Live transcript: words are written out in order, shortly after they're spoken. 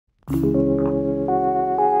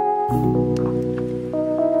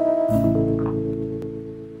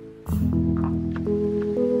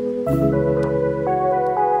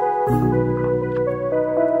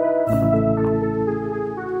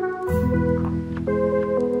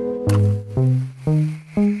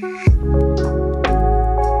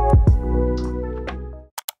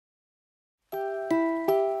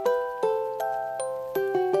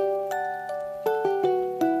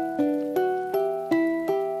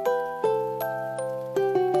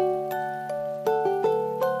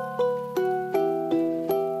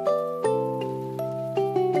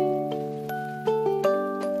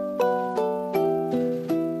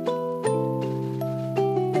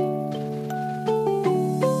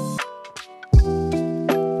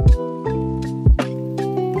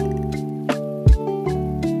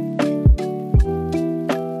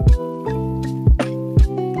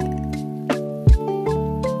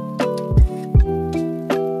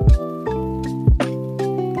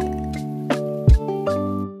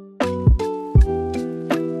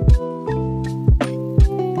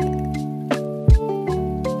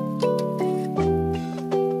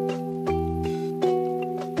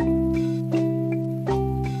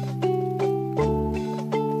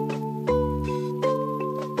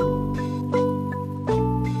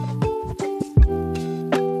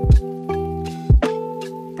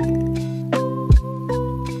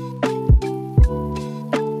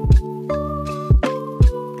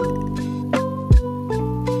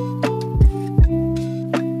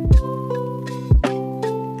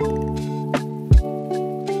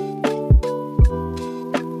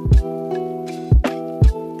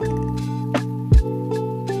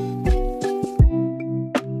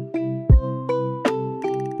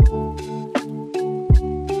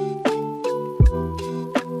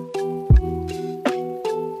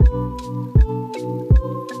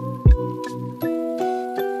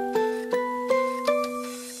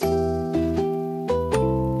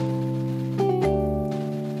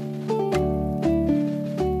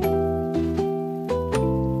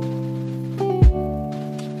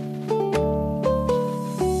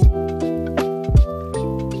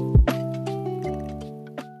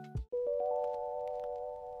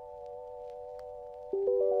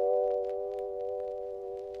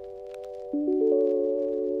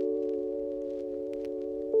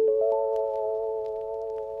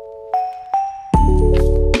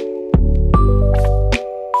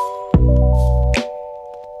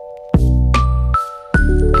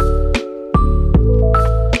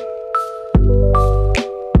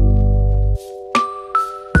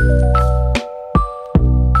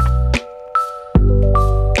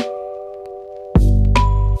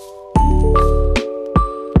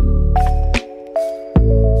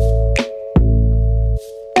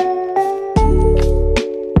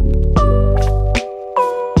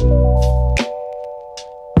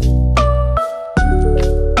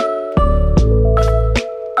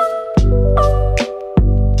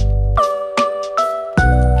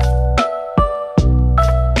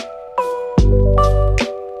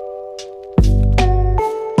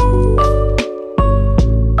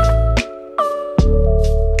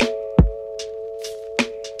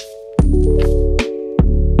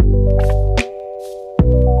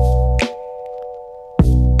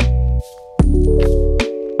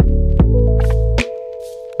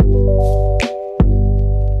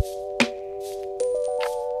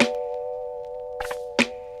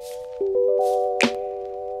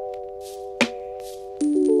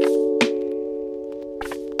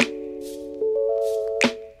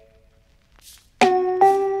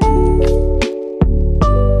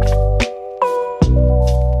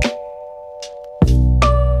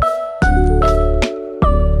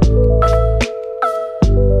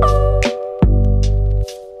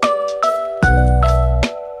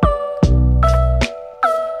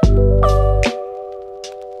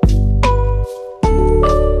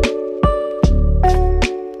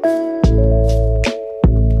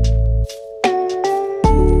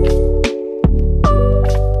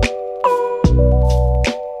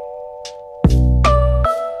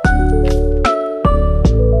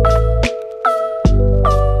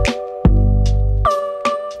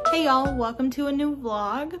welcome to a new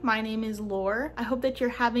vlog. My name is Lore. I hope that you're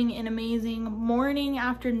having an amazing morning,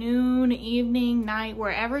 afternoon, evening, night,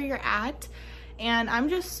 wherever you're at. And I'm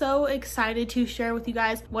just so excited to share with you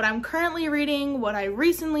guys what I'm currently reading, what I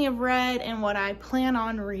recently have read, and what I plan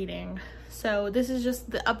on reading. So this is just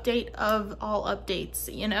the update of all updates,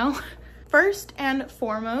 you know? First and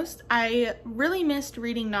foremost, I really missed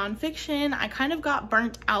reading nonfiction. I kind of got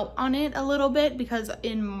burnt out on it a little bit because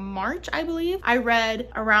in March, I believe, I read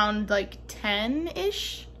around like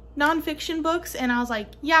 10-ish nonfiction books, and I was like,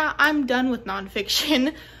 yeah, I'm done with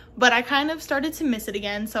nonfiction. But I kind of started to miss it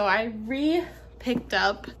again, so I picked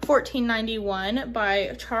up 1491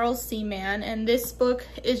 by Charles C. Mann, and this book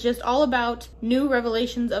is just all about new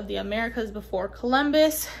revelations of the Americas before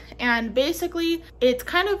Columbus. And basically it's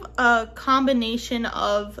kind of a combination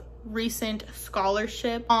of recent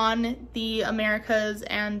scholarship on the Americas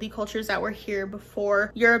and the cultures that were here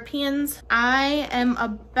before Europeans. I am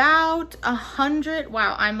about 100,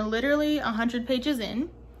 wow, I'm literally 100 pages in.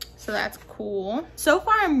 So that's cool. So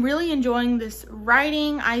far, I'm really enjoying this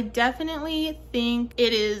writing. I definitely think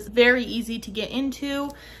it is very easy to get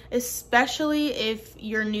into, especially if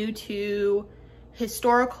you're new to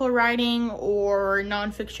historical writing or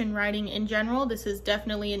nonfiction writing in general. This is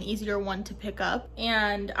definitely an easier one to pick up.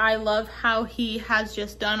 And I love how he has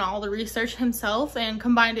just done all the research himself and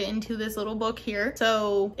combined it into this little book here.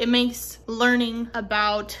 So it makes learning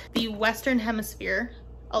about the Western Hemisphere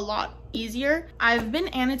a lot easier. I've been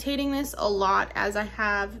annotating this a lot as I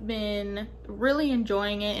have been really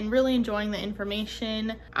enjoying it and really enjoying the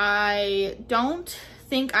information. I don't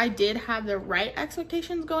think I did have the right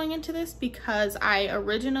expectations going into this, because I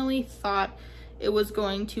originally thought it was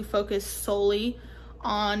going to focus solely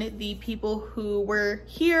on the people who were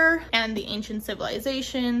here and the ancient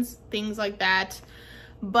civilizations, things like that.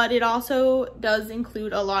 But it also does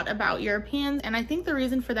include a lot about Europeans, and I think the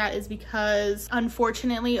reason for that is because,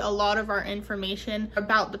 unfortunately, a lot of our information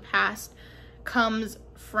about the past comes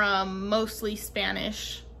from mostly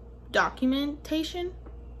Spanish documentation,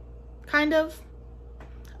 kind of,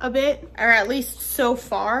 a bit, or at least so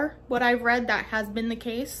far what I've read, that has been the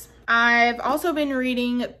case. I've also been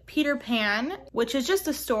reading Peter Pan, which is just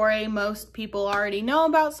a story most people already know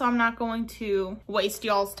about, so I'm not going to waste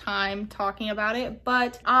y'all's time talking about it,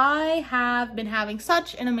 but I have been having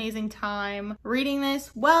such an amazing time reading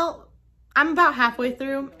this. Well, I'm about halfway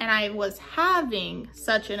through, and I was having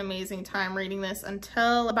such an amazing time reading this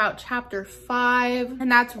until about chapter 5, and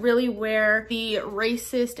that's really where the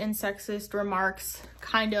racist and sexist remarks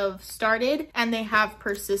kind of started, and they have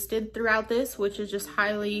persisted throughout this, which is just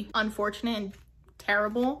highly unfortunate and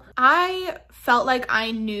terrible. I felt like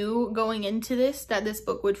I knew going into this that this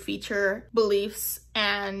book would feature beliefs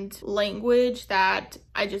and language that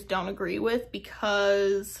I just don't agree with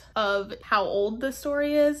because of how old the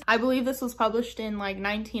story is. I believe this was published in like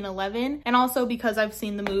 1911, and also because I've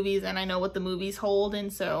seen the movies and I know what the movies hold,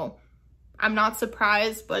 and so I'm not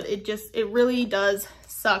surprised, but it really does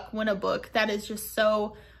suck when a book that is just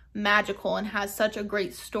so magical and has such a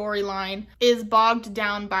great storyline is bogged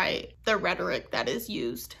down by the rhetoric that is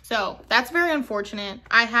used. So that's very unfortunate.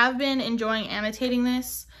 I have been enjoying annotating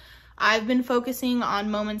this. I've been focusing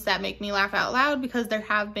on moments that make me laugh out loud because there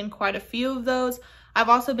have been quite a few of those. I've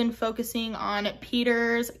also been focusing on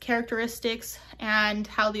Peter's characteristics and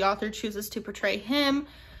how the author chooses to portray him.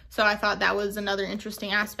 So I thought that was another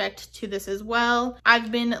interesting aspect to this as well.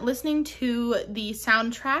 I've been listening to the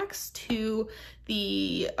soundtracks to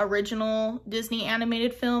the original Disney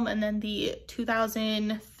animated film, and then the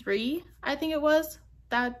 2003, I think it was,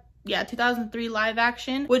 2003 live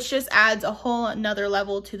action, which just adds a whole another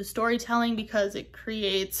level to the storytelling because it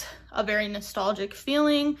creates a very nostalgic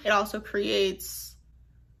feeling. It also creates,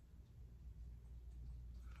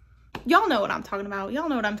 y'all know what I'm talking about. Y'all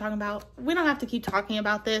know what I'm talking about. We don't have to keep talking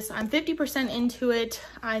about this. I'm 50% into it.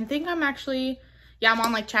 I think I'm actually, I'm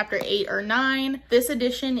on like chapter 8 or 9. This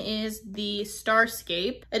edition is the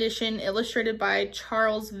Starscape edition, illustrated by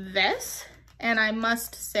Charles Vess. And I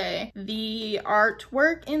must say, the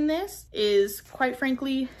artwork in this is quite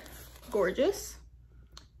frankly gorgeous.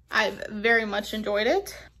 I've very much enjoyed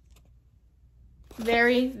it.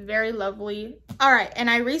 Very, very lovely. All right, and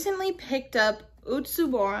I recently picked up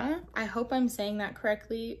Utsubora, I hope I'm saying that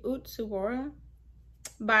correctly, Utsubora,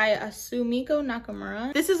 by Sumiko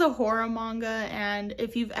Nakamura. This is a horror manga, and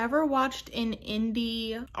if you've ever watched an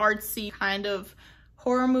indie artsy kind of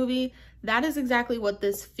horror movie, that is exactly what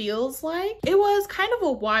this feels like. It was kind of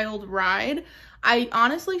a wild ride. I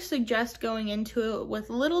honestly suggest going into it with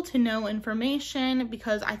little to no information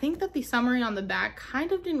because I think that the summary on the back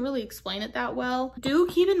kind of didn't really explain it that well. Do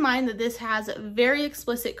keep in mind that this has very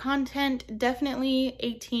explicit content, definitely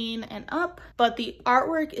 18 and up, but the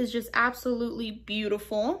artwork is just absolutely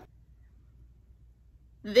beautiful.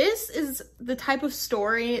 This is the type of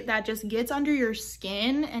story that just gets under your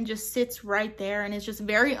skin and just sits right there, and is just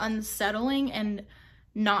very unsettling and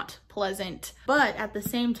not pleasant, but at the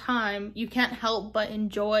same time you can't help but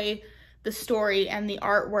enjoy the story and the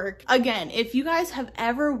artwork. Again, if you guys have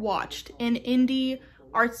ever watched an indie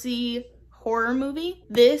artsy horror movie,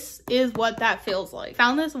 this is what that feels like.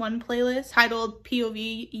 Found this one playlist titled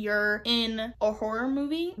POV You're in a Horror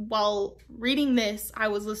Movie. While reading this, I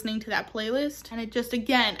was listening to that playlist and it just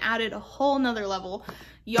again added a whole nother level.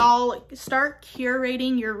 Y'all start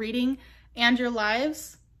curating your reading and your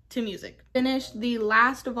lives to music. Finished the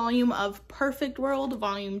last volume of Perfect World,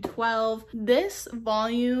 volume 12. This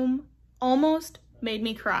volume almost made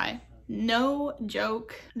me cry. No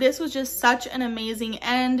joke. This was just such an amazing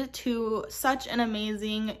end to such an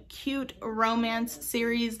amazing, cute romance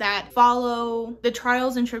series that follow the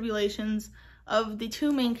trials and tribulations of the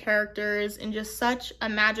two main characters in just such a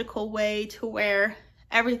magical way, to where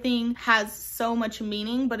everything has so much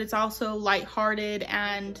meaning, but it's also lighthearted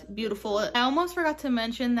and beautiful. I almost forgot to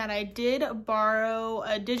mention that I did borrow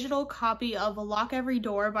a digital copy of Lock Every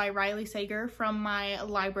Door by Riley Sager from my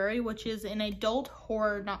library, which is an adult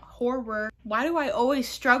horror, not horror. Why do I always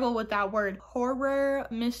struggle with that word? Horror,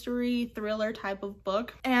 mystery, thriller type of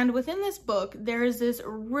book. And within this book, there's this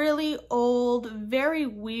really old, very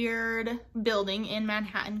weird building in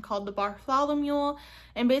Manhattan called the Bartholomew.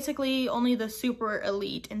 And basically only the super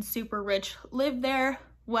elite and super rich live there.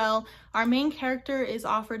 Well, our main character is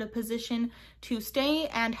offered a position to stay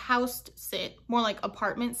and house sit, more like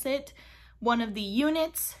apartment sit, one of the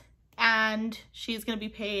units, and she's gonna be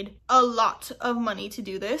paid a lot of money to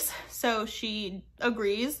do this. So she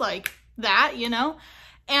agrees like that, you know?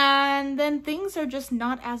 And then things are just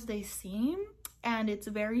not as they seem, and it's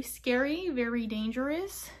very scary, very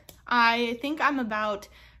dangerous. I think I'm about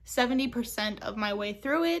 70% of my way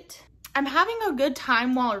through it. I'm having a good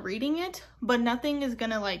time while reading it, but nothing is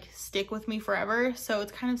gonna like stick with me forever, so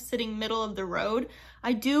it's kind of sitting middle of the road.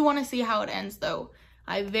 I do want to see how it ends though.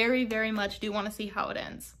 I very, very much do want to see how it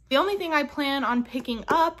ends. The only thing I plan on picking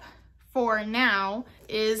up for now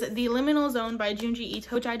is The Liminal Zone by Junji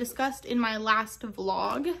Ito, which I discussed in my last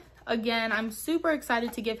vlog. Again, I'm super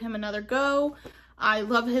excited to give him another go. I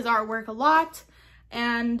love his artwork a lot,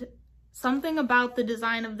 and something about the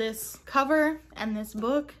design of this cover and this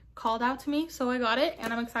book called out to me, so I got it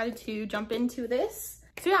and I'm excited to jump into this.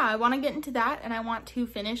 So yeah, I want to get into that, and I want to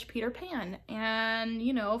finish Peter Pan and,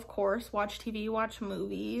 you know, of course, watch TV, watch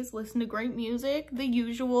movies, listen to great music, the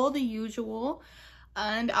usual,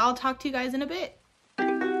 and I'll talk to you guys in a bit.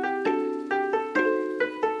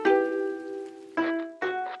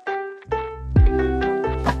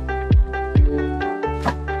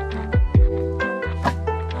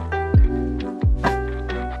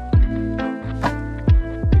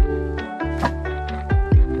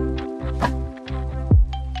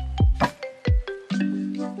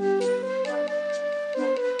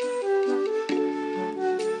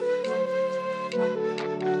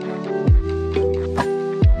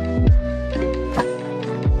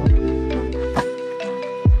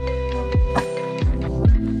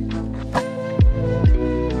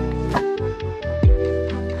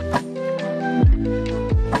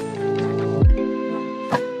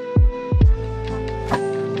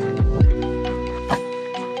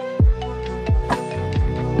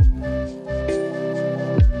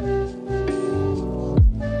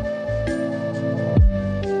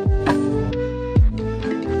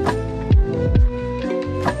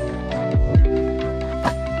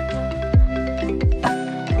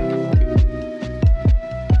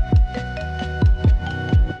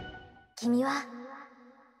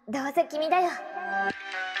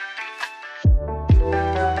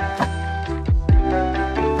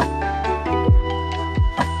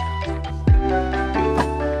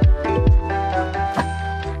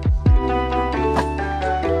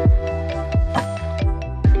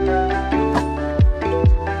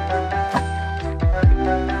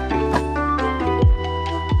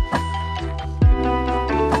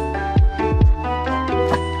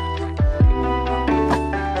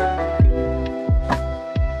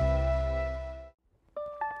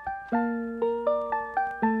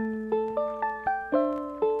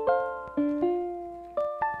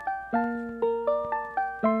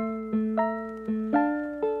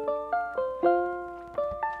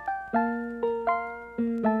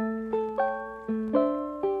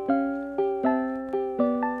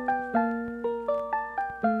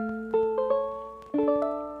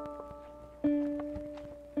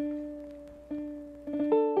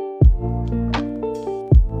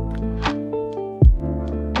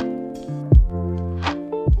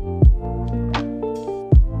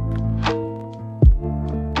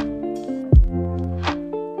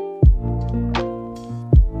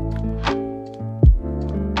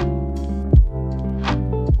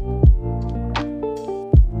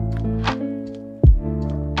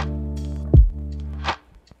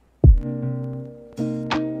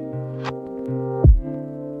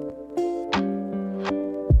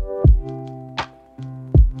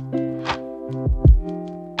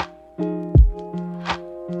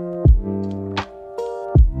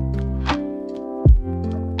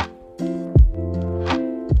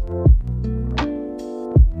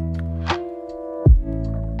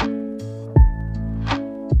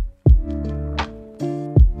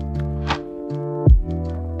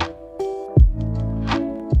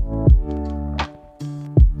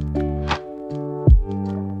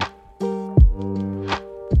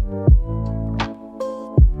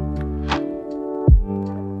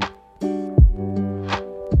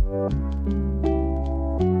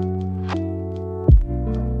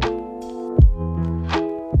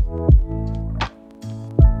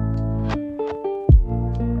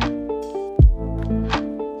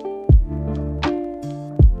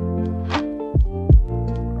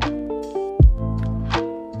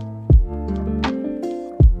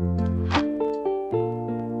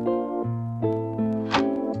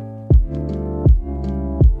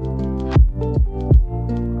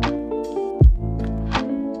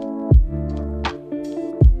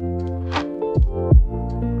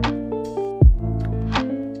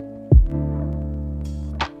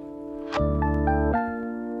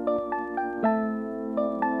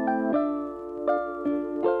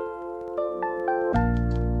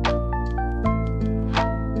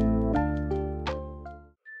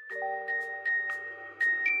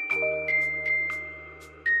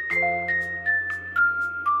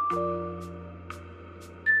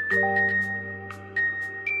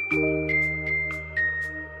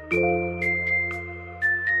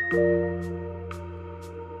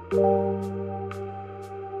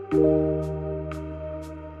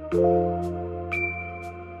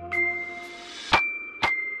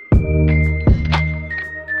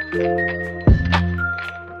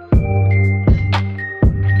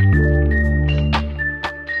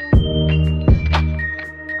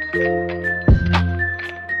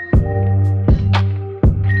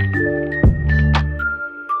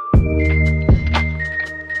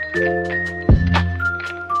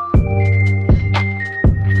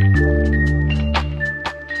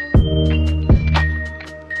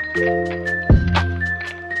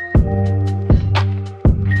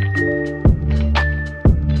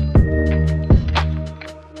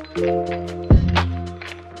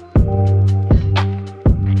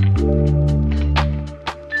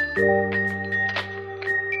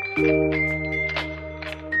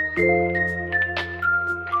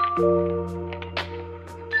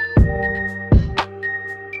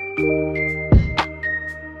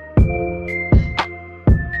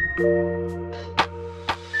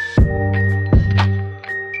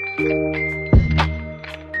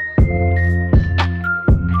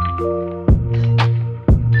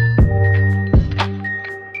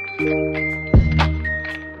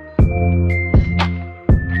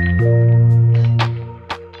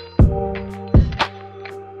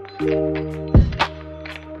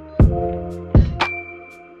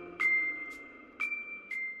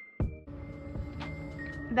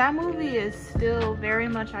 That movie is still very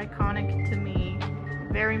much iconic to me,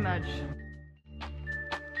 very much.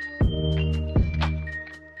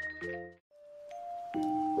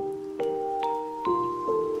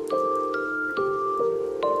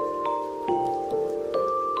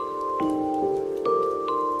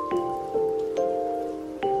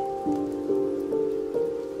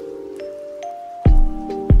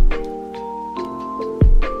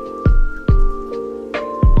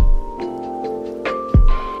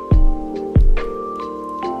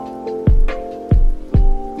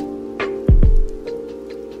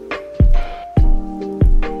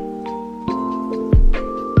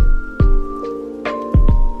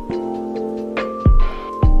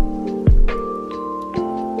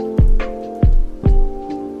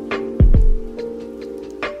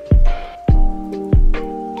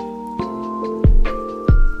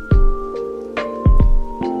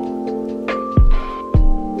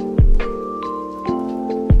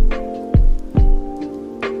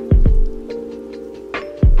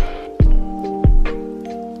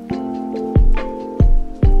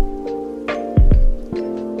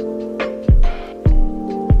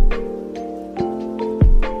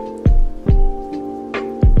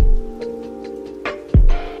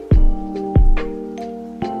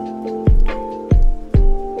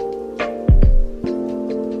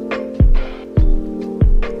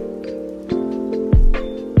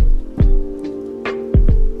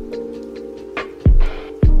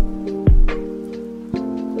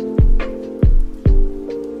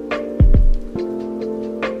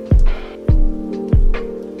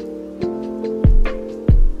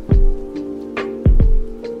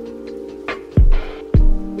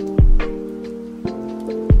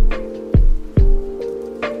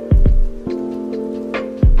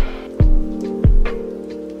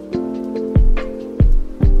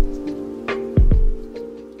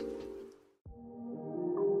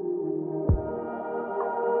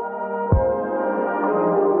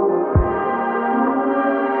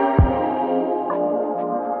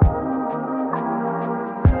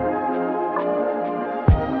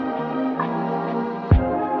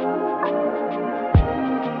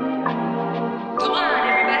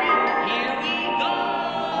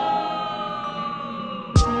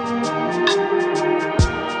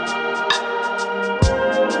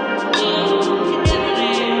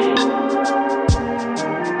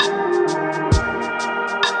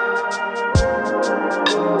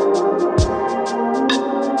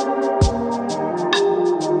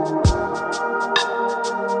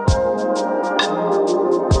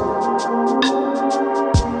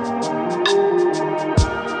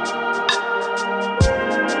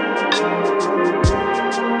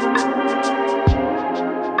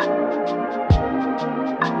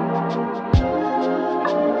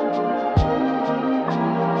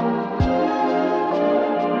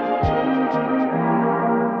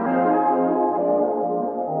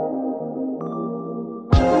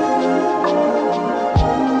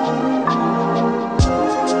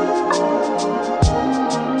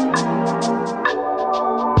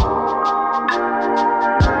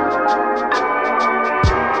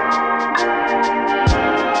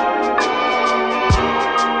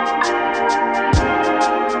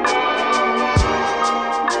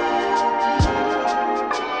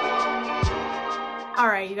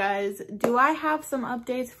 guys, do I have some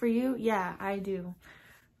updates for you? Yeah, I do.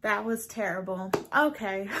 That was terrible.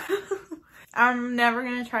 Okay. I'm never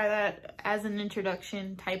gonna try that as an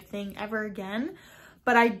introduction type thing ever again,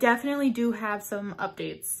 but I definitely do have some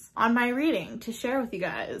updates on my reading to share with you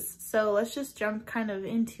guys. So let's just jump kind of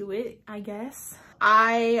into it, I guess.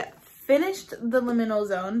 I finished The Liminal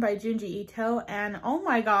Zone by Junji Ito, and oh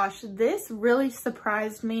my gosh, this really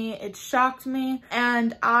surprised me. It shocked me,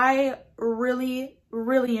 and I really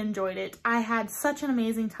enjoyed it. I had such an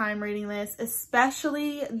amazing time reading this,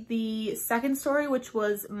 especially the second story, which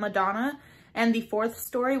was Madonna, and the fourth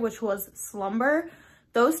story, which was Slumber.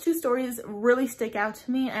 Those two stories really stick out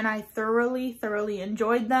to me, and I thoroughly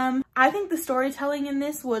enjoyed them. I think the storytelling in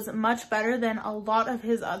this was much better than a lot of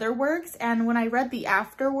his other works, and when I read the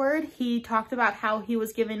afterword, he talked about how he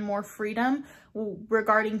was given more freedom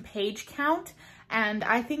regarding page count, and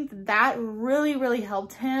I think that really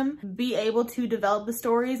helped him be able to develop the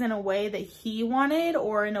stories in a way that he wanted,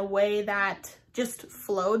 or in a way that just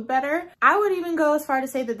flowed better. I would even go as far to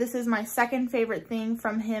say that this is my second favorite thing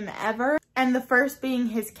from him ever. And the first being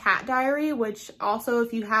his Cat Diary, which also,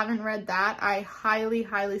 if you haven't read that, I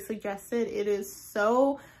highly suggest it. It is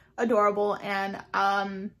so adorable, and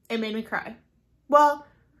it made me cry. Well,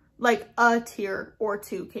 like a tear or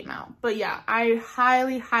two came out. But yeah, I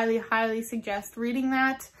highly suggest reading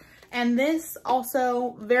that. And this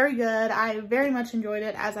also very good. I very much enjoyed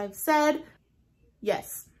it, as I've said.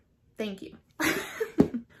 Yes, thank you.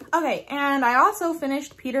 Okay, and I also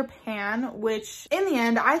finished Peter Pan, which in the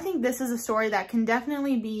end, I think this is a story that can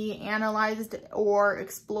definitely be analyzed or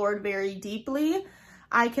explored very deeply.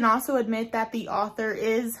 I can also admit that the author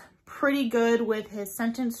is pretty good with his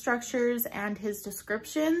sentence structures and his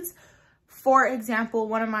descriptions. For example,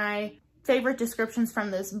 one of my favorite descriptions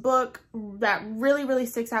from this book that really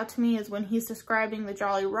sticks out to me is when he's describing the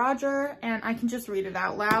Jolly Roger, and I can just read it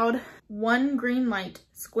out loud. One green light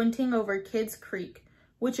squinting over Kidd's Creek,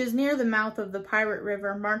 which is near the mouth of the Pirate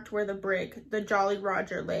River, marked where the brig, the Jolly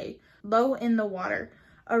Roger, lay, low in the water.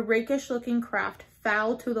 A rakish-looking craft,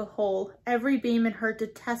 foul to the hull, every beam in her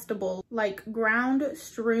detestable, like ground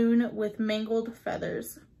strewn with mangled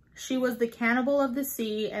feathers. She was the cannibal of the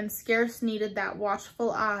sea, and scarce needed that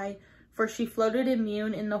watchful eye, for she floated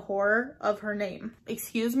immune in the horror of her name.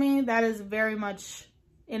 Excuse me, that is very much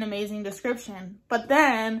an amazing description. But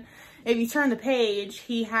then, if you turn the page,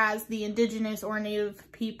 he has the indigenous or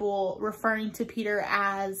native people referring to Peter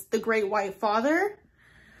as the Great White Father.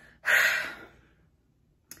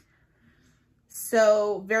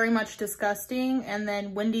 So very much disgusting. And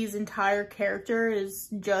then Wendy's entire character is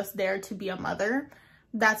just there to be a mother.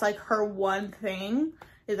 That's like her one thing,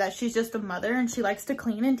 is that she's just a mother and she likes to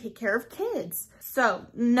clean and take care of kids. So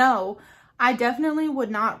no, I definitely would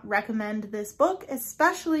not recommend this book,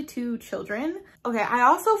 especially to children. Okay, I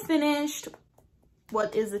also finished,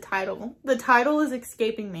 what is the title? The title is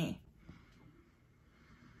escaping me.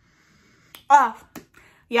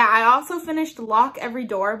 Yeah, I also finished Lock Every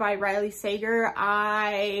Door by Riley Sager.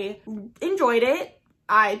 I enjoyed it.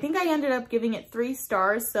 I think I ended up giving it 3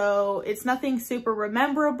 stars, so it's nothing super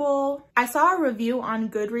rememberable. I saw a review on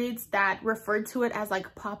Goodreads that referred to it as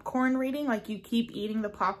like popcorn reading, like you keep eating the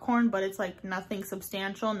popcorn, but it's like nothing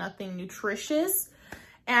substantial, nothing nutritious.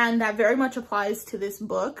 And that very much applies to this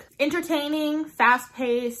book. Entertaining,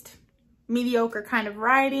 fast-paced, mediocre kind of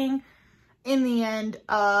writing. In the end,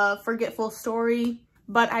 a forgetful story.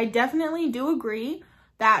 But I definitely do agree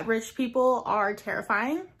that rich people are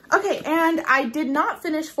terrifying. Okay, and I did not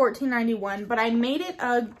finish 1491, but I made it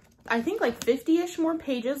I think like 50-ish more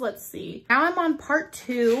pages. Let's see. Now I'm on part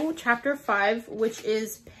 2, chapter 5, which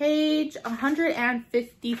is page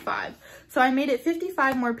 155. So I made it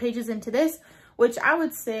 55 more pages into this, which I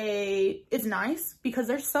would say is nice because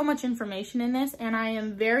there's so much information in this, and I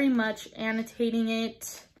am very much annotating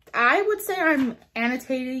it. I would say I'm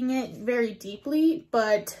annotating it very deeply,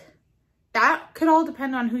 but that could all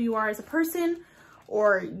depend on who you are as a person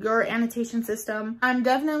or your annotation system. I'm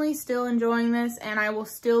definitely still enjoying this, and I will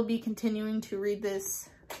still be continuing to read this.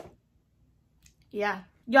 Yeah.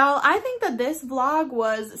 Y'all, I think that this vlog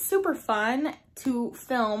was super fun to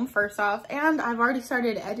film, first off, and I've already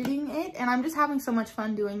started editing it, and I'm just having so much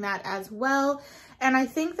fun doing that as well. And I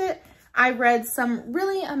think that I read some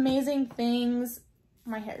really amazing things.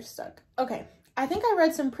 My hair's stuck. Okay. I think I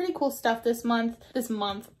read some pretty cool stuff this reading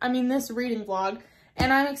vlog,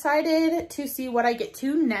 and I'm excited to see what I get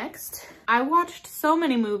to next. I watched so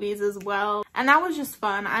many movies as well, and that was just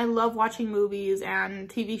fun. I love watching movies and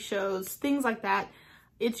TV shows, things like that.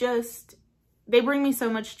 They bring me so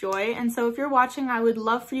much joy. And so if you're watching, I would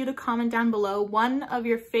love for you to comment down below one of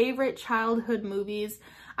your favorite childhood movies.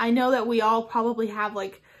 I know that we all probably have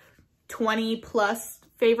like 20 plus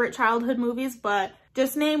favorite childhood movies, but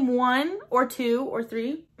just name 1 or 2 or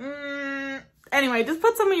 3. Anyway, just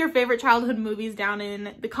put some of your favorite childhood movies down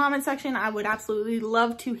in the comment section. I would absolutely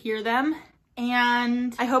love to hear them.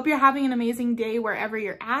 And I hope you're having an amazing day wherever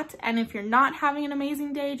you're at. And if you're not having an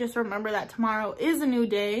amazing day, just remember that tomorrow is a new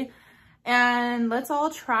day. And let's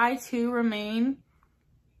all try to remain,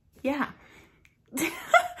 yeah.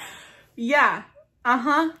 Yeah.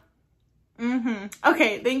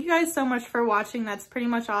 Okay, thank you guys so much for watching. That's pretty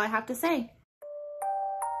much all I have to say.